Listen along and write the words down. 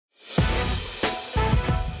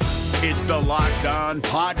It's the Locked On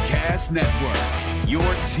Podcast Network, your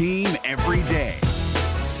team every day.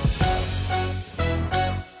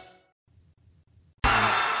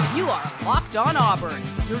 You are Locked On Auburn,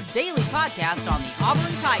 your daily podcast on the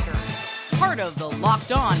Auburn Tigers. Part of the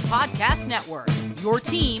Locked On Podcast Network, your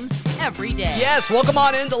team every day. Yes, welcome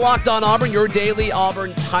on into Locked On Auburn, your daily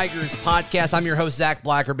Auburn Tigers podcast. I'm your host, Zach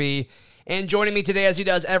Blackerby, and joining me today, as he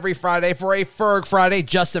does every Friday for a Ferg Friday,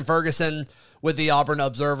 Justin Ferguson with the Auburn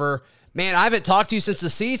Observer. Man, I haven't talked to you since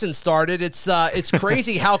the season started. It's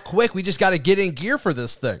crazy how quick we just got to get in gear for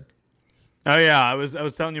this thing. Oh yeah, I was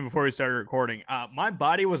telling you before we started recording. My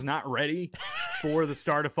body was not ready for the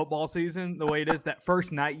start of football season the way it is. That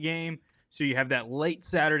first night game, so you have that late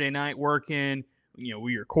Saturday night working. You know,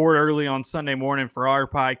 we record early on Sunday morning for our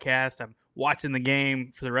podcast. I'm watching the game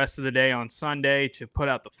for the rest of the day on Sunday to put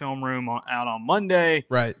out the film room out on Monday.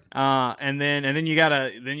 Right. And then you got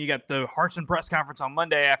the Harsin press conference on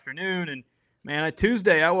Monday afternoon. And man, on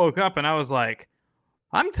Tuesday I woke up and I was like,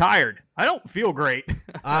 I'm tired. I don't feel great.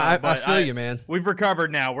 I feel you, man. We've recovered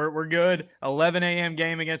now. We're good. 11 a.m.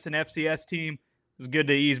 game against an FCS team. It's good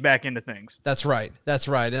to ease back into things. That's right.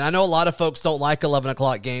 And I know a lot of folks don't like 11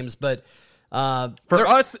 o'clock games, but for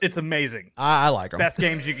us, it's amazing. I like them. Best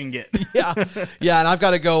games you can get. Yeah, and I've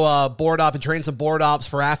got to go board op and train some board ops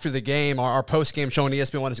for after the game, our post-game show on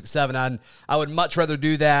ESPN 167, and I would much rather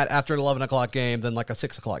do that after an 11 o'clock game than like a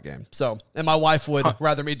 6 o'clock game. So, and my wife would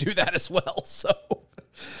rather me do that as well. So,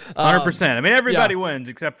 100%. I mean, everybody wins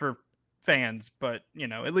except for fans, but, you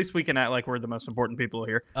know, at least we can act like we're the most important people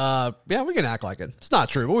here. Yeah, we can act like it. It's not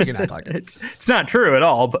true, but we can act like it. It's not true at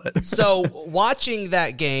all, but. So, watching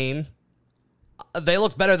that game, they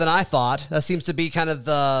looked better than I thought. That seems to be kind of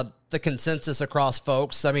the consensus across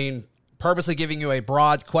folks. I mean, purposely giving you a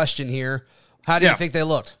broad question here. How do you think they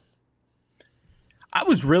looked? I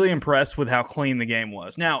was really impressed with how clean the game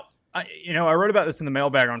was. Now, I wrote about this in the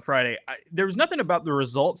mailbag on Friday. There was nothing about the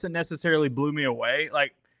results that necessarily blew me away.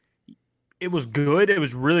 Like, it was good. It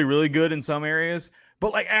was really, really good in some areas.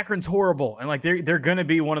 But, like, Akron's horrible. And, like, they're going to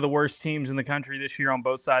be one of the worst teams in the country this year on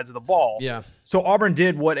both sides of the ball. Yeah. So Auburn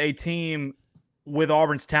did what a team with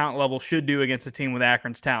Auburn's talent level should do against a team with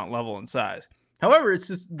Akron's talent level and size. However, it's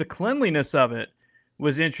just the cleanliness of it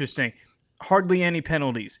was interesting. Hardly any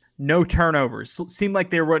penalties, no turnovers. Seemed like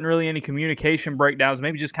there wasn't really any communication breakdowns,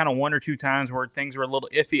 maybe just kind of one or two times where things were a little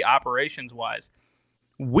iffy operations-wise.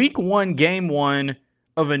 Week one, game one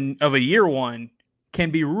of a year one can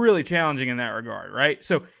be really challenging in that regard, right?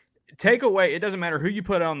 So take away, it doesn't matter who you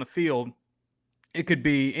put on the field. It could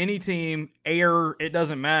be any team, air, it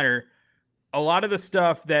doesn't matter. A lot of the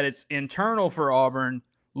stuff that it's internal for Auburn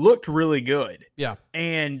looked really good. Yeah.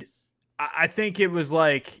 And I think it was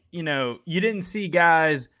like, you didn't see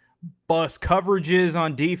guys bust coverages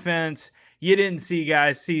on defense. You didn't see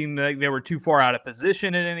guys seem like they were too far out of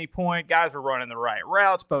position at any point. Guys were running the right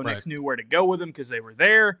routes. Bo Nix knew where to go with them because they were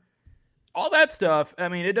there. All that stuff, I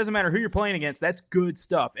mean, it doesn't matter who you're playing against. That's good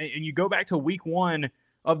stuff. And you go back to week one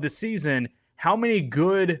of the season, how many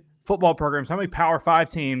good football programs, how many Power 5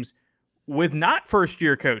 teams with not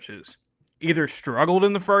first-year coaches either struggled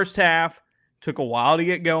in the first half, took a while to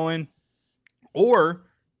get going, or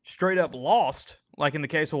straight up lost, like in the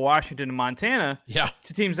case of Washington and Montana,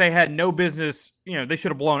 to teams they had no business, they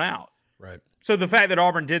should have blown out. Right. So the fact that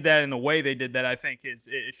Auburn did that and the way they did that, I think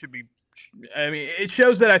it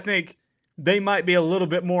shows that I think they might be a little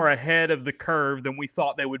bit more ahead of the curve than we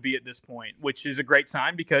thought they would be at this point, which is a great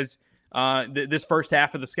sign because this first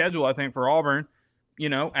half of the schedule, I think, for Auburn,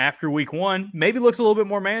 after week one, maybe looks a little bit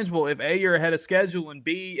more manageable if A, you're ahead of schedule, and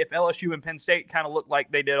B, if LSU and Penn State kind of look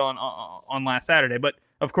like they did on last Saturday. But,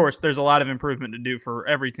 of course, there's a lot of improvement to do for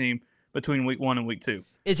every team between week one and week two.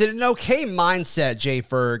 Is it an okay mindset, Jay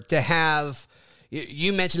Ferg, to have –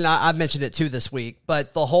 you mentioned – I've mentioned it too this week,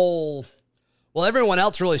 but the whole – well, everyone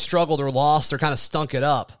else really struggled or lost or kind of stunk it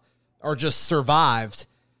up or just survived.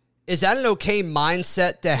 Is that an okay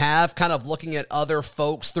mindset to have, kind of looking at other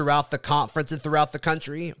folks throughout the conference and throughout the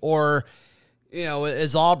country? Or,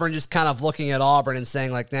 is Auburn just kind of looking at Auburn and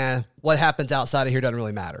saying, like, nah, what happens outside of here doesn't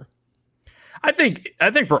really matter? I think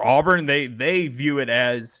for Auburn, they view it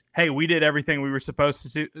as, hey, we did everything we were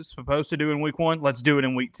supposed to do in week one. Let's do it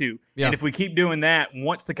in week two. Yeah. And if we keep doing that,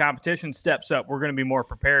 once the competition steps up, we're going to be more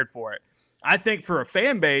prepared for it. I think for a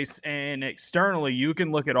fan base and externally, you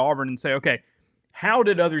can look at Auburn and say, okay, how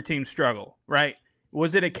did other teams struggle, right?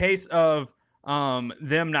 Was it a case of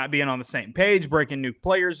them not being on the same page, breaking new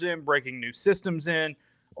players in, breaking new systems in,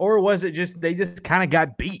 or was it just they just kind of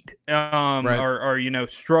got beat or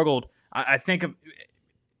struggled? I think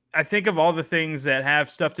of all the things that have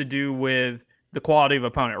stuff to do with the quality of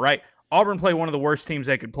opponent, right? Auburn played one of the worst teams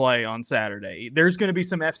they could play on Saturday. There's going to be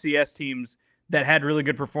some FCS teams that had really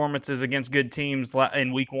good performances against good teams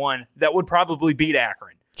in week 1 that would probably beat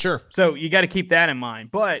Akron. Sure. So you got to keep that in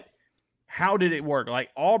mind. But how did it work? Like,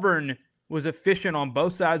 Auburn was efficient on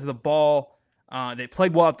both sides of the ball. They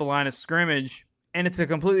played well at the line of scrimmage, and it's a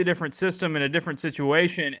completely different system and a different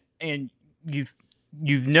situation. And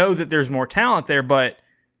you know that there's more talent there, but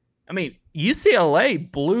I mean, UCLA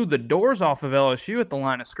blew the doors off of LSU at the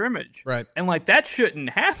line of scrimmage. Right. And like, that shouldn't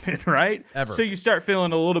happen, right? Ever. So you start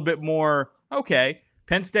feeling a little bit more, okay,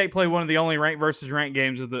 Penn State played one of the only ranked versus ranked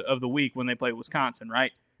games of the week when they played Wisconsin,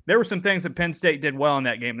 right? There were some things that Penn State did well in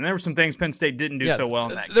that game, and there were some things Penn State didn't do so well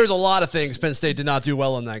in that game. There's a lot of things Penn State did not do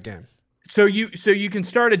well in that game. So you can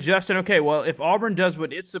start adjusting, okay, well, if Auburn does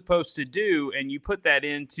what it's supposed to do and you put that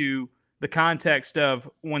into the context of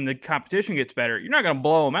when the competition gets better, you're not going to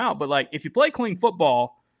blow them out. But, like, if you play clean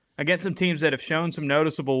football against some teams that have shown some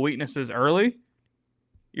noticeable weaknesses early,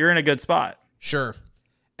 you're in a good spot. Sure.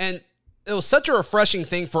 And it was such a refreshing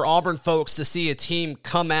thing for Auburn folks to see a team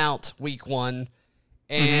come out week 1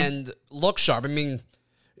 and look sharp. I mean,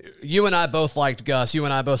 you and I both liked Gus. You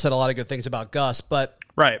and I both said a lot of good things about Gus. But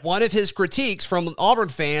one of his critiques from Auburn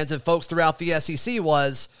fans and folks throughout the SEC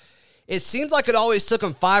was, it seems like it always took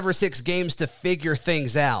him 5 or 6 games to figure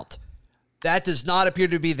things out. That does not appear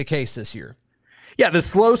to be the case this year. Yeah, the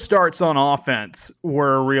slow starts on offense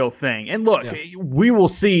were a real thing. And look, we will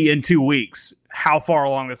see in 2 weeks how far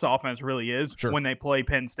along this offense really is when they play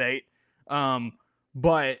Penn State.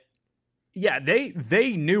 But yeah,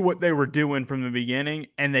 they knew what they were doing from the beginning,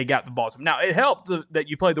 and they got the balls. Now, it helped that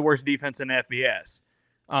you played the worst defense in FBS,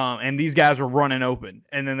 and these guys were running open.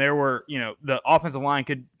 And then there were, the offensive line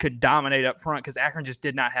could dominate up front because Akron just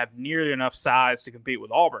did not have nearly enough size to compete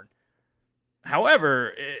with Auburn.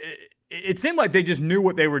 However, it seemed like they just knew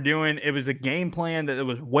what they were doing. It was a game plan that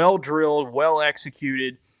was well drilled, well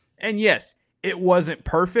executed. And yes, it wasn't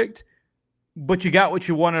perfect, but you got what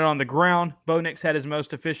you wanted on the ground. Bo Nix had his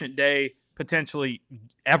most efficient day potentially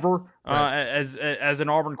ever as an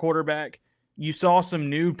Auburn quarterback. You saw some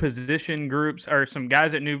new position groups, or some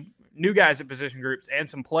guys at new guys at position groups, and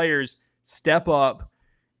some players step up.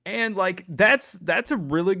 And like, that's a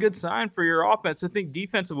really good sign for your offense. I think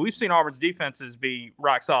defensively, we've seen Auburn's defenses be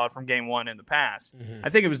rock solid from game 1 in the past. I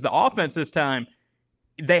think it was the offense this time.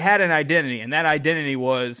 They had an identity, and that identity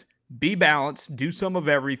was be balanced, do some of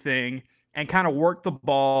everything, and kind of work the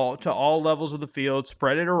ball to all levels of the field,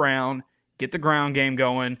 spread it around, get the ground game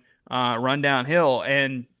going, run downhill,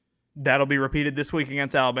 and that'll be repeated this week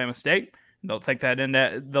against Alabama State. They'll take that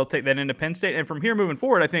into Penn State, and from here moving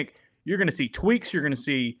forward, I think you're going to see tweaks, you're going to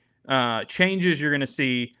see changes, you're going to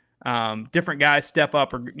see different guys step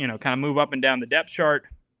up or kind of move up and down the depth chart.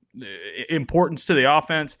 Importance to the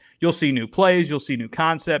offense. You'll see new plays, you'll see new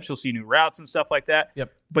concepts, you'll see new routes and stuff like that.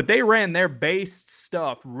 Yep. But they ran their base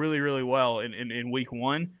stuff really, really well in week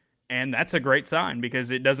 1, and that's a great sign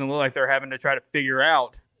because it doesn't look like they're having to try to figure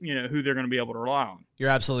out who they're going to be able to rely on. You're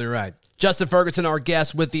absolutely right. Justin Ferguson, our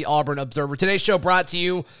guest with the Auburn Observer. Today's show brought to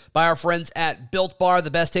you by our friends at Built Bar, the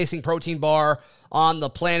best tasting protein bar on the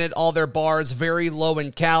planet. All their bars very low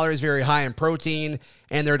in calories, very high in protein,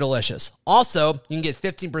 and they're delicious. Also, you can get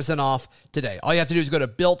 15% off today. All you have to do is go to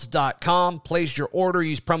Built.com, place your order,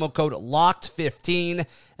 use promo code LOCKED15,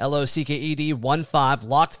 LOCKED15,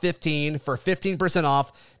 LOCKED15 for 15%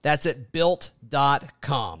 off. That's at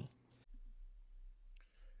Built.com.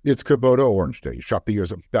 It's Kubota Orange Day. Shop the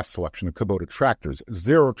year's best selection of Kubota tractors,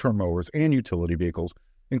 zero-turn mowers, and utility vehicles,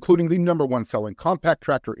 including the #1 selling compact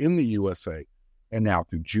tractor in the USA. And now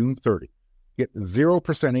through June 30, get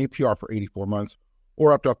 0% APR for 84 months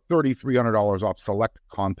or up to $3,300 off select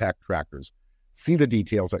compact tractors. See the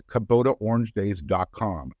details at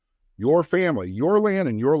KubotaOrangeDays.com. Your family, your land,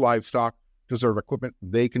 and your livestock deserve equipment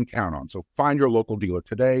they can count on. So find your local dealer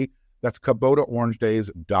today. That's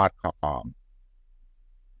KubotaOrangeDays.com.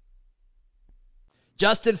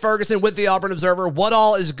 Justin Ferguson with the Auburn Observer. What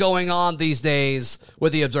all is going on these days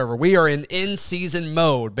with the Observer? We are in season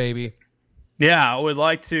mode, baby. Yeah, I would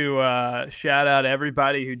like to shout out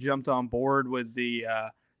everybody who jumped on board with the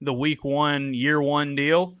week 1, year 1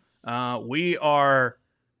 deal. We are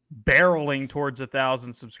barreling towards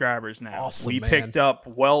 1,000 subscribers now. Awesome, we man. Picked up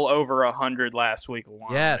well over 100 last week alone.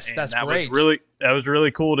 Yes, that's that great. That was really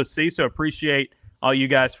cool to see. So appreciate all you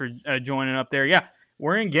guys for joining up there. Yeah.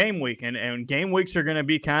 We're in game week, and game weeks are going to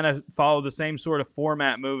be kind of follow the same sort of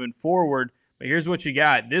format moving forward. But here's what you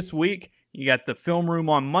got. This week, you got the film room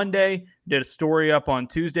on Monday. Did a story up on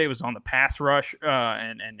Tuesday. It was on the pass rush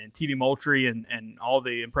and TD Moultrie and all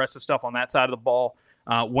the impressive stuff on that side of the ball.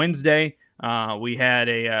 Wednesday, We had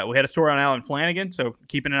a story on Alan Flanagan, so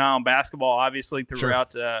keeping an eye on basketball, obviously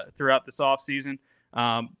throughout this offseason.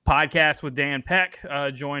 Podcast with Dan Peck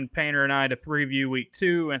joined Painter and I to preview week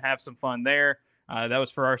 2 and have some fun there. That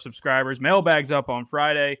was for our subscribers. Mailbag's up on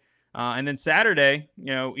Friday, and then Saturday,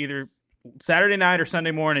 either Saturday night or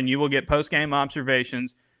Sunday morning, you will get post-game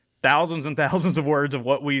observations, thousands and thousands of words of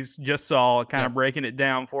what we just saw, kind of breaking it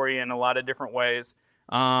down for you in a lot of different ways.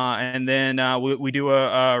 And then we do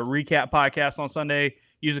a recap podcast on Sunday.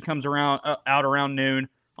 Usually comes out around noon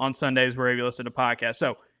on Sundays wherever you listen to podcasts.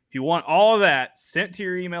 So if you want all of that sent to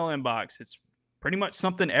your email inbox, it's pretty much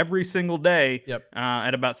something every single day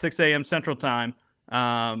at about 6 a.m. Central Time.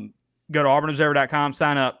 Go to auburnobserver.com,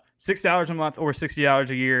 sign up. $6 a month or $60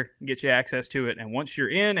 a year and get you access to it. And once you're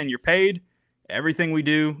in and you're paid, everything we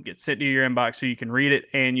do gets sent to your inbox so you can read it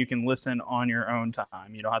and you can listen on your own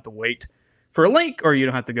time. You don't have to wait for a link or you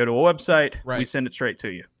don't have to go to a website. Right. We send it straight to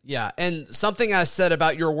you. Yeah, and something I said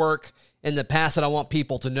about your work in the past that I want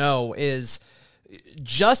people to know is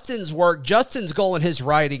Justin's goal in his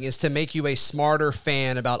writing is to make you a smarter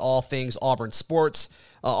fan about all things Auburn sports,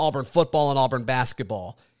 Auburn football, and Auburn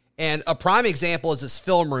basketball. And a prime example is his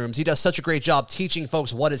film rooms. He does such a great job teaching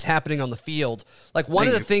folks what is happening on the field. Like one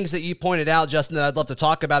of the things that you pointed out, Justin, that I'd love to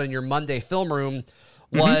talk about in your Monday film room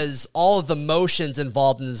was all of the motions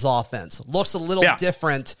involved in this offense. Looks a little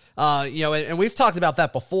different, and we've talked about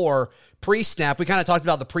that before. Pre-snap, we kind of talked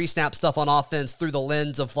about the pre-snap stuff on offense through the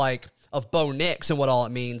lens of Bo Nix and what all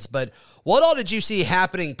it means. But what all did you see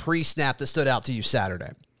happening pre-snap that stood out to you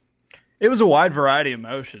Saturday? It was a wide variety of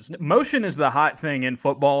motions. Motion is the hot thing in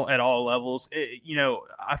football at all levels.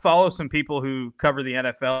 I follow some people who cover the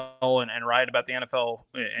NFL and write about the NFL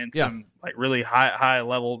in some really high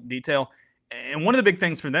level detail. And one of the big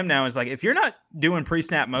things for them now is if you're not doing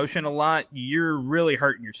pre-snap motion a lot, you're really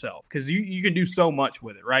hurting yourself because you can do so much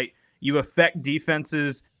with it, right? You affect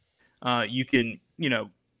defenses. You can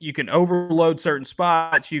overload certain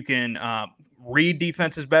spots. You can read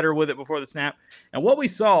defenses better with it before the snap. And what we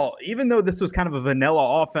saw, even though this was kind of a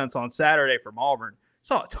vanilla offense on Saturday from Auburn,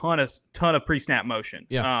 saw a ton of pre-snap motion.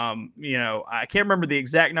 Yeah. I can't remember the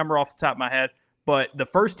exact number off the top of my head, but the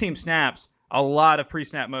first team snaps, a lot of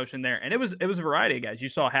pre-snap motion there. And it was a variety of guys. You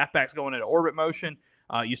saw halfbacks going into orbit motion.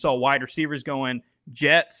 You saw wide receivers going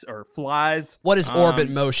jets or flies. What is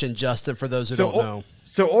orbit motion, Justin, for those who don't know?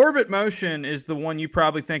 So orbit motion is the one you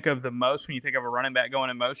probably think of the most when you think of a running back going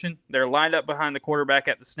in motion. They're lined up behind the quarterback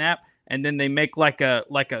at the snap, and then they make like a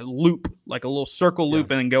loop, like a little circle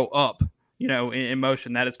loop, and then go up, in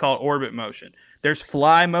motion. That is called orbit motion. There's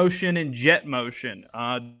fly motion and jet motion.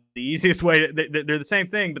 The easiest way they're the same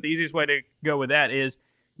thing, but the easiest way to go with that is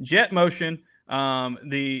jet motion.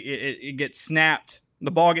 It gets snapped.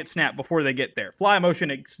 The ball gets snapped before they get there. Fly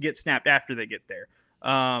motion, it gets snapped after they get there.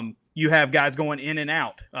 You have guys going in and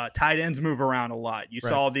out. Tight ends move around a lot. You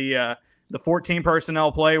saw the 14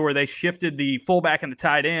 personnel play where they shifted the fullback and the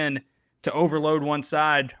tight end to overload one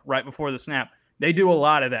side right before the snap. They do a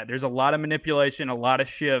lot of that. There's a lot of manipulation, a lot of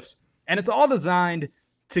shifts, and it's all designed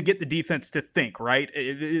to get the defense to think, right?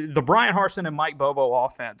 The Brian Harsin and Mike Bobo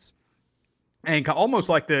offense, and almost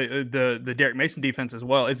like the Derek Mason defense as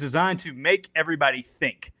well, is designed to make everybody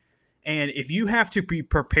think. And if you have to be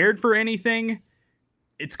prepared for anything,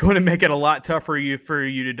 it's going to make it a lot tougher for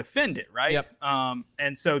you to defend it, right? Yep.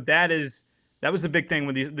 And so that was the big thing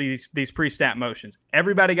with these pre-snap motions.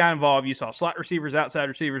 Everybody got involved. You saw slot receivers, outside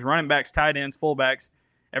receivers, running backs, tight ends, fullbacks,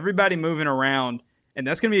 everybody moving around, and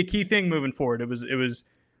that's going to be a key thing moving forward. It was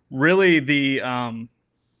really one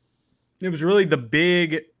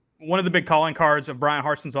of the big calling cards of Brian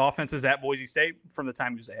Harsin's offenses at Boise State from the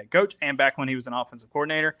time he was a head coach and back when he was an offensive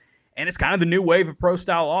coordinator. And it's kind of the new wave of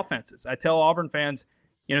pro-style offenses. I tell Auburn fans,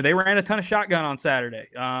 they ran a ton of shotgun on Saturday.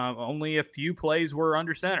 Only a few plays were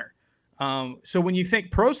under center. So when you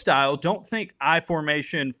think pro-style, don't think I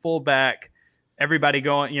formation, fullback, everybody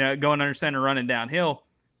going under center, running downhill.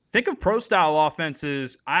 Think of pro-style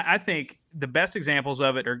offenses. I think the best examples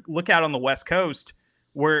of it are look out on the West Coast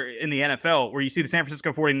where in the NFL, where you see the San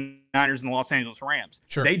Francisco 49ers and the Los Angeles Rams.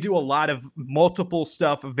 Sure. They do a lot of multiple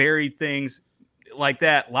stuff, varied things like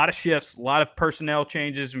that. A lot of shifts, a lot of personnel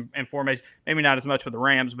changes and formation. Maybe not as much with the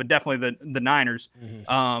Rams, but definitely the Niners.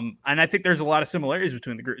 Mm-hmm. And I think there's a lot of similarities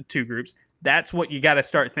between the two groups. That's what you got to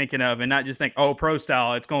start thinking of and not just think, pro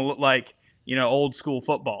style, it's going to look like, old school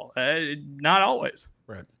football. Not always.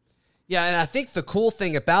 Right. Yeah, and I think the cool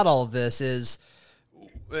thing about all of this is,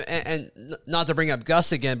 and not to bring up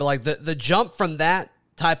Gus again, but like the jump from that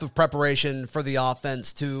type of preparation for the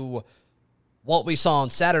offense to what we saw on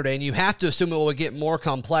Saturday, and you have to assume it will get more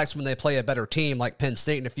complex when they play a better team like Penn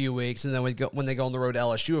State in a few weeks, and then when they go on the road to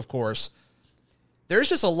LSU, of course. there's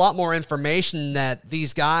just a lot more information that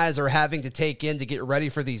these guys are having to take in to get ready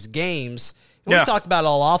for these games. And we've talked about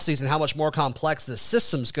all offseason how much more complex the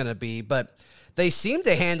system's going to be, but they seem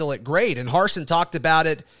to handle it great. And Harsin talked about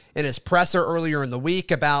it in his presser earlier in the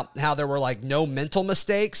week about how there were like no mental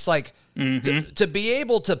mistakes. Like to be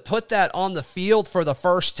able to put that on the field for the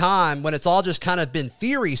first time when it's all just kind of been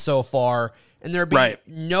theory so far and there be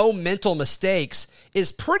no mental mistakes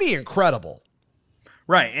is pretty incredible.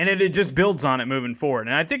 Right, and it just builds on it moving forward.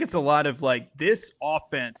 And I think it's a lot of like this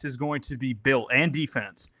offense is going to be built, and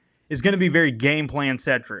defense is going to be very game plan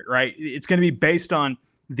centric, right? It's going to be based on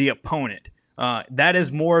the opponent. That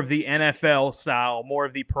is more of the NFL style, more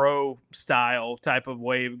of the pro style type of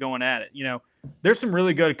way of going at it. You know, there's some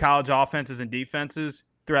really good college offenses and defenses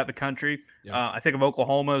throughout the country. I think of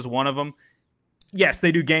Oklahoma as one of them. Yes,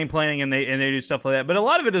 they do game planning and they do stuff like that, but a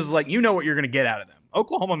lot of it is like you know what you're going to get out of them.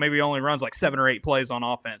 Oklahoma maybe only runs like 7 or 8 plays on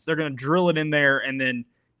offense. They're going to drill it in there and then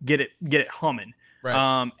get it humming.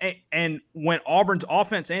 Right. And when Auburn's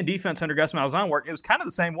offense and defense under Gus Malzahn worked, it was kind of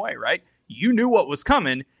the same way, right? You knew what was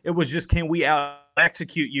coming. It was just, can we out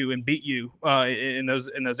execute you and beat you in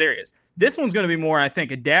those areas? This one's going to be more, I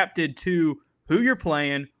think, adapted to who you're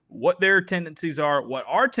playing, what their tendencies are, what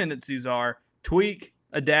our tendencies are, tweak,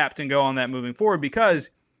 adapt, and go on that moving forward. Because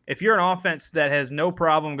if you're an offense that has no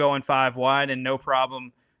problem going 5 wide and no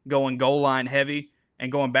problem going goal line heavy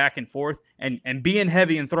and going back and forth and being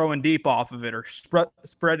heavy and throwing deep off of it or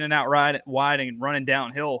spreading it out wide and running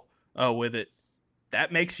downhill with it,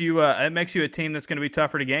 that makes you a team that's going to be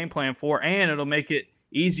tougher to game plan for, and it'll make it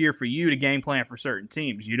easier for you to game plan for certain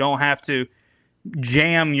teams. You don't have to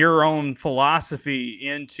jam your own philosophy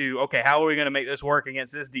into, okay, how are we going to make this work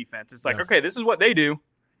against this defense? It's like, okay, this is what they do.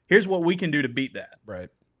 Here's what we can do to beat that. Right.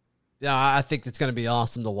 Yeah, I think it's going to be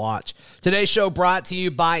awesome to watch. Today's show brought to you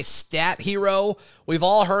by Stat Hero. We've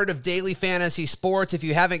all heard of daily fantasy sports. If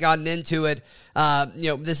you haven't gotten into it,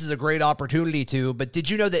 this is a great opportunity to. But did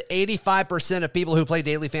you know that 85% of people who play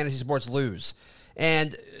daily fantasy sports lose?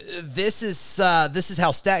 And this is how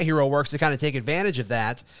Stat Hero works to kind of take advantage of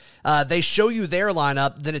that. They show you their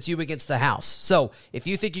lineup, then it's you against the house. So if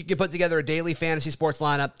you think you can put together a daily fantasy sports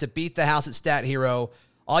lineup to beat the house at Stat Hero,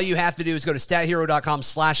 all you have to do is go to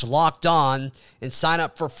stathero.com/lockedon and sign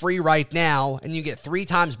up for free right now, and you get 3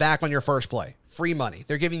 times back on your first play. Free money.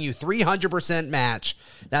 They're giving you 300% match.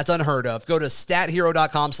 That's unheard of. Go to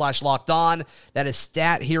stathero.com/lockedon. That is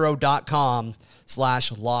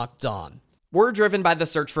stathero.com/lockedon. We're driven by the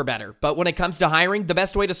search for better, but when it comes to hiring, the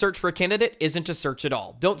best way to search for a candidate isn't to search at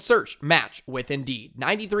all. Don't search, match with Indeed.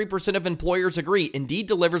 93% of employers agree Indeed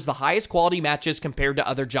delivers the highest quality matches compared to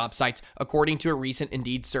other job sites, according to a recent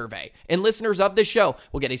Indeed survey. And listeners of this show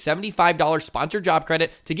will get a $75 sponsored job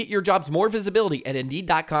credit to get your jobs more visibility at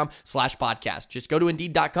Indeed.com/podcast. Just go to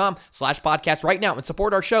Indeed.com/podcast right now and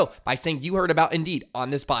support our show by saying you heard about Indeed on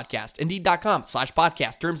this podcast.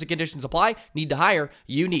 Indeed.com/podcast. Terms and conditions apply. Need to hire?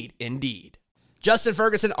 You need Indeed. Justin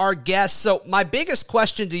Ferguson, our guest. So my biggest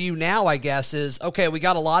question to you now, I guess, is, okay, we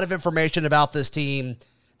got a lot of information about this team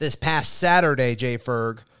this past Saturday, Jay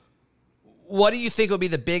Ferg. What do you think will be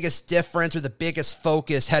the biggest difference or the biggest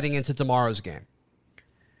focus heading into tomorrow's game?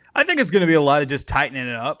 I think it's going to be a lot of just tightening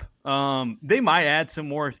it up. They might add some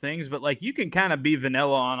more things, but like you can kind of be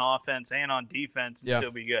vanilla on offense and on defense and still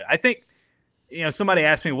be good. I think, somebody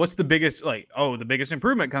asked me, what's the biggest, the biggest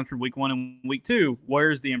improvement comes from week 1 and week 2.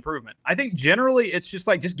 Where's the improvement? I think generally it's just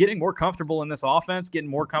getting more comfortable in this offense, getting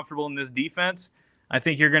more comfortable in this defense. I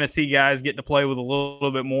think you're going to see guys get to play with a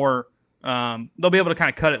little bit more. They'll be able to kind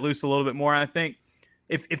of cut it loose a little bit more. I think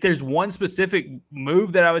if there's one specific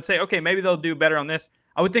move that I would say, okay, maybe they'll do better on this,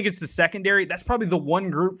 I would think it's the secondary. That's probably the one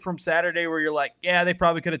group from Saturday where you're like, yeah, they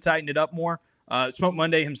probably could have tightened it up more. Smoke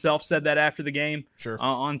Monday himself said that after the game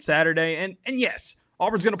on Saturday. And yes,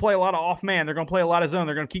 Auburn's going to play a lot of off man. They're going to play a lot of zone.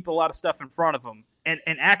 They're going to keep a lot of stuff in front of them. And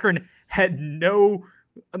Akron had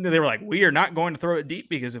they were like, we are not going to throw it deep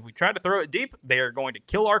because if we try to throw it deep, they are going to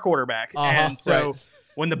kill our quarterback. And so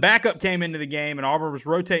when the backup came into the game and Auburn was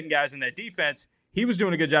rotating guys in that defense, he was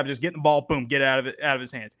doing a good job just getting the ball, boom, get it out of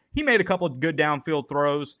his hands. He made a couple of good downfield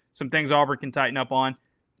throws, some things Auburn can tighten up on.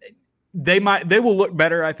 They will look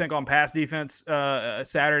better, I think, on pass defense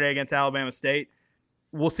Saturday against Alabama State.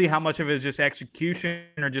 We'll see how much of it is just execution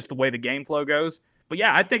or just the way the game flow goes. But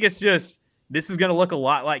yeah, I think this is going to look a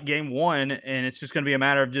lot like game 1, and it's just going to be a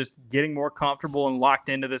matter of just getting more comfortable and locked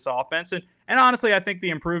into this offense. And honestly, I think the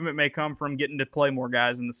improvement may come from getting to play more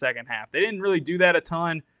guys in the second half. They didn't really do that a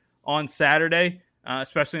ton on Saturday,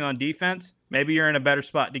 especially on defense. Maybe you're in a better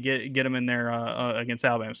spot to get them in there against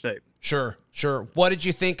Alabama State. Sure. What did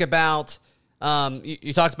you think about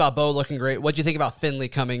You talked about Bo looking great. What do you think about Finley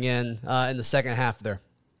coming in the second half there?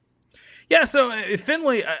 Yeah, so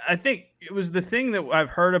Finley, I think it was the thing that I've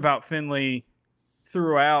heard about Finley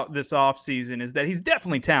throughout this offseason is that he's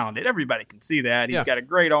definitely talented. Everybody can see that. He's got a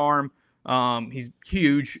great arm. He's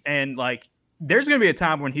huge. And, like, there's going to be a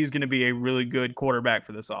time when he's going to be a really good quarterback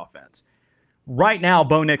for this offense. Right now,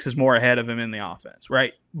 Bo Nix is more ahead of him in the offense,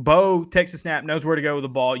 right? Bo takes a snap, knows where to go with the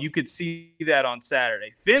ball. You could see that on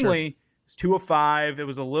Saturday. Finley is 2 of 5. It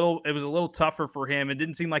was a little tougher for him. It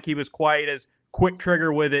didn't seem like he was quite as quick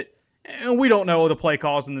trigger with it. And we don't know the play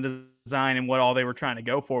calls and the design and what all they were trying to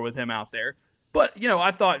go for with him out there. But,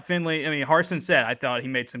 I thought Finley, Harsin said, I thought he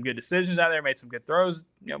made some good decisions out there, made some good throws.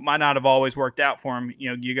 Might not have always worked out for him.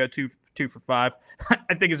 You go two for 5.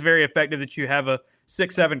 I think it's very effective that you have a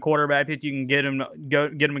 6'7" quarterback that you can get him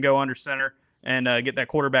to go under center and get that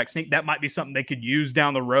quarterback sneak. That might be something they could use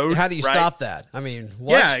down the road. How do you stop that?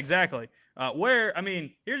 What? Yeah, exactly.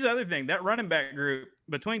 Here's the other thing. That running back group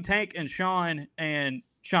between Tank and Sean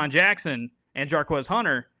Jackson and Jarquez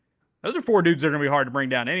Hunter, those are 4 dudes that are going to be hard to bring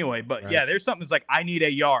down anyway. But, there's something that's like, I need a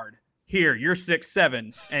yard. Here, you're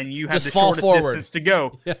 6'7", and you have the shortest distance to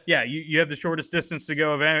go. You have the shortest distance to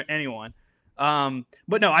go of anyone.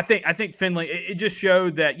 But no, I think Finley, it just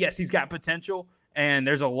showed that, yes, he's got potential, and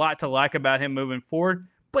there's a lot to like about him moving forward.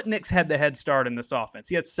 But Nix had the head start in this offense.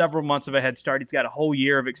 He had several months of a head start. He's got a whole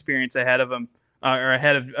year of experience ahead of him. Or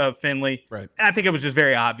ahead of Finley. Right. And I think it was just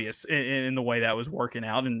very obvious in the way that was working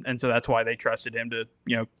out. And so that's why they trusted him to,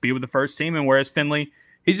 be with the first team. And whereas Finley,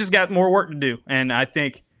 he's just got more work to do. And I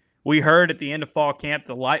think we heard at the end of fall camp,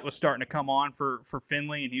 the light was starting to come on for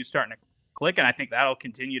Finley, and he was starting to click. And I think that'll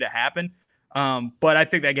continue to happen. But I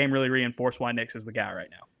think that game really reinforced why Nix is the guy right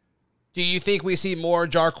now. Do you think we see more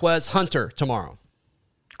Jarquez Hunter tomorrow?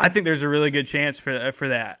 I think there's a really good chance for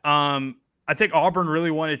that. I think Auburn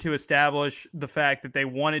really wanted to establish the fact that they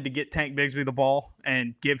wanted to get Tank Bigsby the ball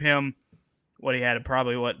and give him what he had,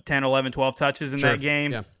 probably 10, 11, 12 touches in that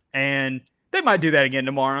game. Yeah. And they might do that again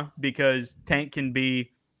tomorrow because Tank can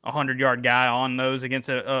be a 100-yard guy on those against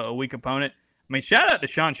a weak opponent. Shout out to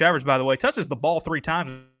Sean Shivers, by the way. Touches the ball 3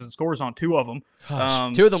 times and scores on 2 of them.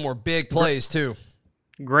 2 of them were big plays, too.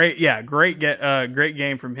 Great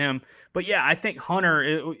game from him. But yeah, I think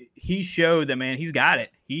Hunter, he showed that, man, he's got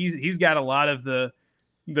it. He's got a lot of the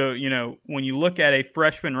when you look at a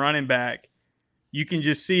freshman running back, you can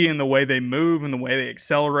just see in the way they move and the way they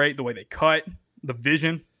accelerate, the way they cut, the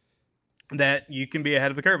vision, that you can be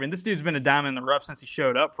ahead of the curve. And this dude's been a diamond in the rough since he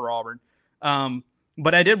showed up for Auburn.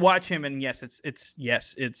 But I did watch him, and yes,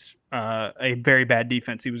 it's a very bad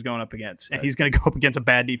defense he was going up against, and he's going to go up against a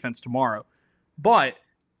bad defense tomorrow. But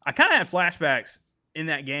I kind of had flashbacks in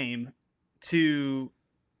that game to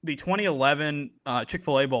the 2011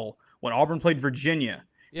 Chick-fil-A Bowl when Auburn played Virginia.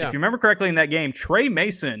 Yeah. If you remember correctly in that game, Trey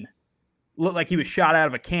Mason looked like he was shot out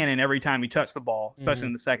of a cannon every time he touched the ball, especially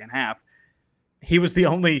in the second half. He was the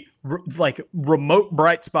only remote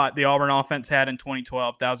bright spot the Auburn offense had in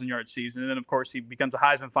 2012, 1,000-yard season. And then, of course, he becomes a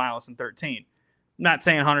Heisman finalist in 2013. Not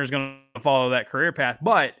saying Hunter's going to follow that career path,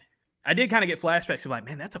 but I did kind of get flashbacks of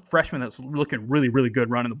man, that's a freshman that's looking really, really good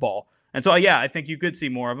running the ball. And so, yeah, I think you could see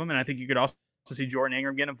more of them. And I think you could also see Jordan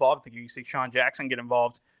Ingram get involved. I think you can see Sean Jackson get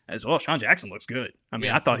involved as well. Sean Jackson looks good.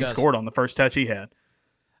 I thought he scored on the first touch he had.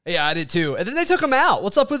 Yeah, I did too. And then they took him out.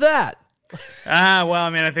 What's up with that?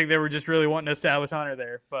 I think they were just really wanting to establish Hunter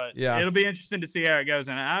there. But it'll be interesting to see how it goes.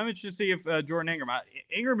 And I'm interested to see if Jordan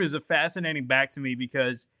Ingram is a fascinating back to me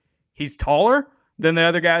because he's taller than the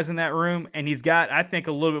other guys in that room. And he's got, I think,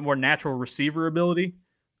 a little bit more natural receiver ability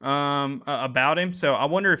about him. So I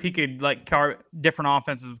wonder if he could carve different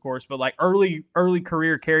offenses, of course, but early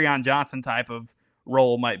career Kerryon Johnson type of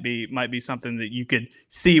role might be something that you could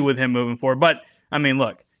see with him moving forward. But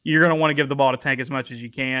look, you're going to want to give the ball to Tank as much as you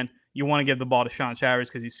can. You want to give the ball to Sean Shivers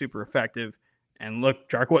because he's super effective. And look,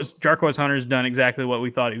 Jarquez Hunter's done exactly what we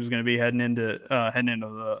thought he was going to be heading into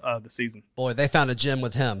the season. Boy, they found a gem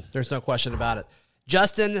with him. There's no question about it.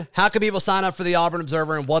 Justin, how can people sign up for the Auburn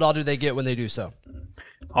Observer, and what all do they get when they do so?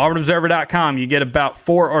 AuburnObserver.com. You get about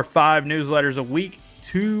 4 or 5 newsletters a week,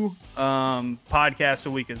 2 podcasts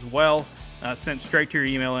a week as well, sent straight to your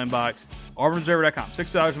email inbox. AuburnObserver.com.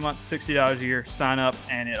 $6 a month, $60 a year. Sign up,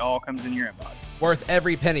 and it all comes in your inbox. Worth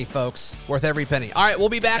every penny, folks. Worth every penny. All right, we'll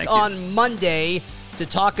be back on Monday to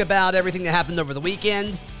talk about everything that happened over the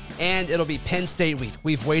weekend, and it'll be Penn State week.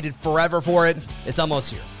 We've waited forever for it. It's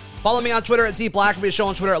almost here. Follow me on Twitter at @ZBlackerby, show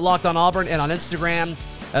on Twitter at Locked On Auburn, and on Instagram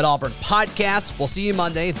at Auburn Podcast. We'll see you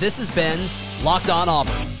Monday. This has been Locked On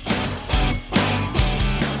Auburn.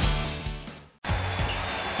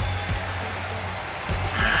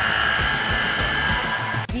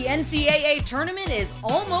 The NCAA tournament is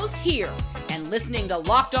almost here, and listening to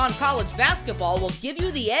Locked On College Basketball will give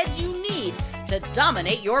you the edge you need to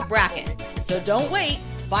dominate your bracket. So don't wait.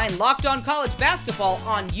 Find Locked On College Basketball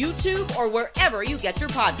on YouTube or wherever you get your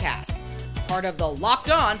podcasts. Part of the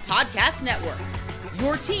Locked On Podcast Network.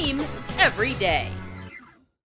 Your team every day.